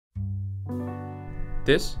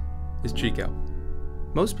This is Chico.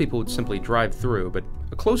 Most people would simply drive through, but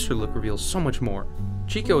a closer look reveals so much more.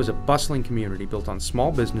 Chico is a bustling community built on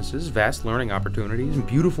small businesses, vast learning opportunities, and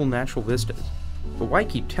beautiful natural vistas. But why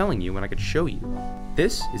keep telling you when I could show you?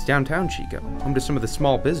 This is downtown Chico, home to some of the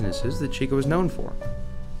small businesses that Chico is known for.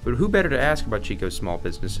 But who better to ask about Chico's small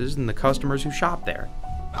businesses than the customers who shop there?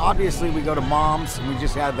 Obviously, we go to Mom's, and we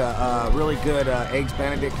just had the really good Eggs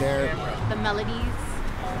Benedict there. The Melodies,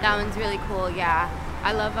 that one's really cool, yeah.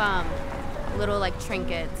 I love little like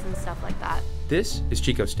trinkets and stuff like that. This is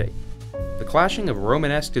Chico State. The clashing of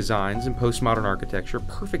Romanesque designs and postmodern architecture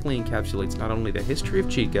perfectly encapsulates not only the history of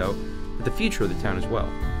Chico, but the future of the town as well.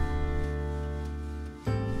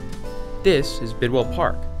 This is Bidwell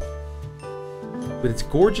Park. With its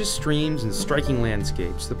gorgeous streams and striking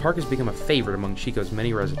landscapes, the park has become a favorite among Chico's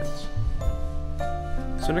many residents.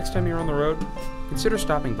 So next time you're on the road, consider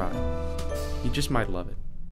stopping by. You just might love it.